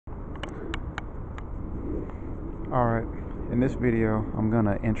Alright, in this video I'm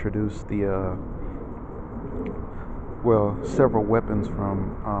gonna introduce the several weapons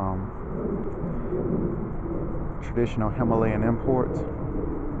from traditional Himalayan imports.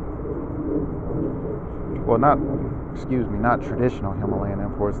 Well, not traditional Himalayan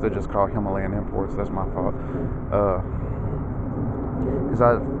imports, they're just called Himalayan imports. That's my fault. Because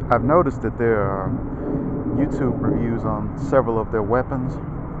I've noticed that there are YouTube reviews on several of their weapons,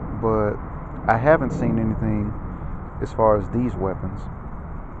 but I haven't seen anything as far as these weapons.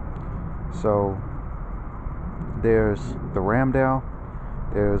 So there's the Ramdao,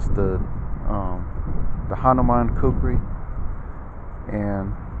 there's the Hanuman Kukri,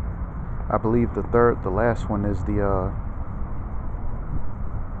 and I believe the last one is the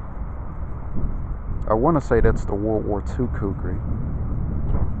I want to say that's the World War II Kukri,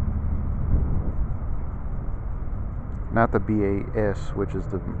 not the BAS, which is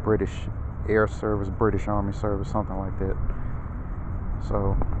the British Air Service, British Army Service, something like that.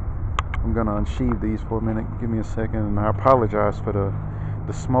 So I'm gonna unsheathe these for a minute. Give me a second, and I apologize for the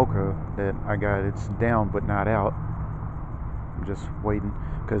smoker that I got. It's down but not out. I'm just waiting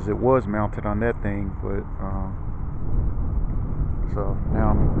because it was mounted on that thing, but so now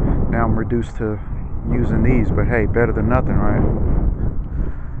I'm reduced to using these. But hey, better than nothing, right?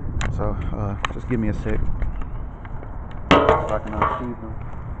 So just give me a sec so I can unsheathe them.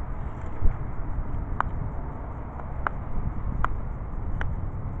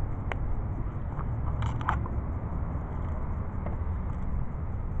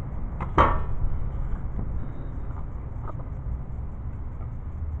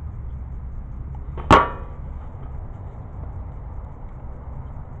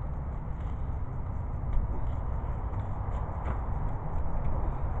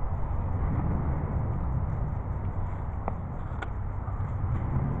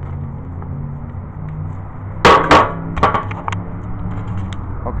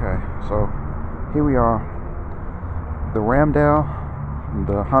 Okay, so here we are, the Ramdao,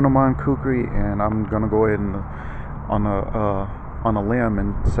 the Hanuman Kukri, and I'm gonna go ahead and on a limb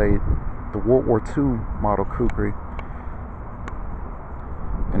and say the World War II model Kukri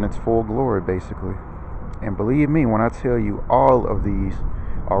in its full glory, basically. And believe me when I tell you, all of these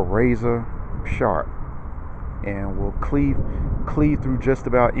are razor sharp and will cleave through just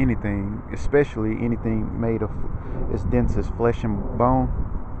about anything, especially anything made of as dense as flesh and bone.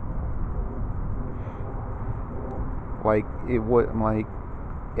 Like it would, like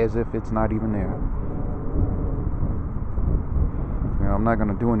as if it's not even there. You know, I'm not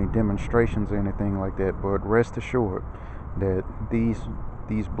gonna do any demonstrations or anything like that, but rest assured that these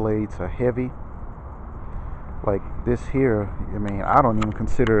blades are heavy. Like this here, I mean, I don't even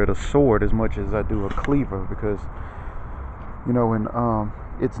consider it a sword as much as I do a cleaver, because you know, in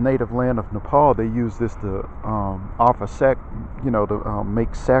its native land of Nepal, they use this to offer to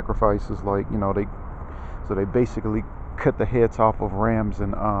make sacrifices. Like, you know, they basically cut the heads off of rams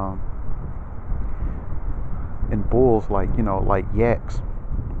and bulls, like, you know, like yaks,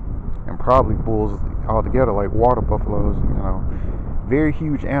 and probably bulls altogether, like water buffaloes, you know, very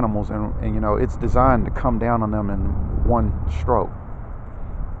huge animals, and you know, it's designed to come down on them in one stroke.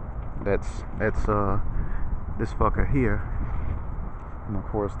 That's this fucker here. And of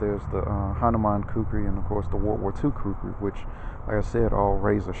course there's the Hanuman Kukri, and of course the World War II Kukri, which, like I said, all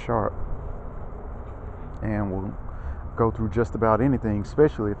razor sharp and will go through just about anything,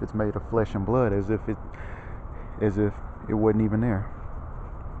 especially if it's made of flesh and blood, as if it wasn't even there.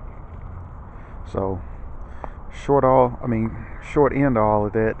 So short end all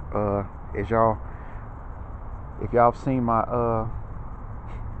of that, if y'all have seen my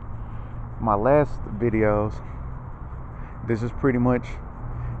my last videos, this is pretty much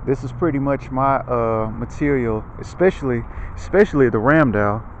my material, especially the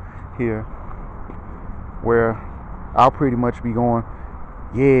Ramdao here, where I'll pretty much be going,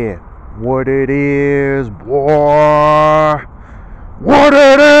 yeah, what it is, boy, what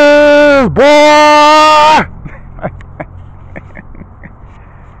it is, boy.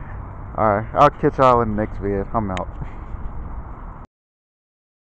 Alright, I'll catch y'all in the next vid. I'm out.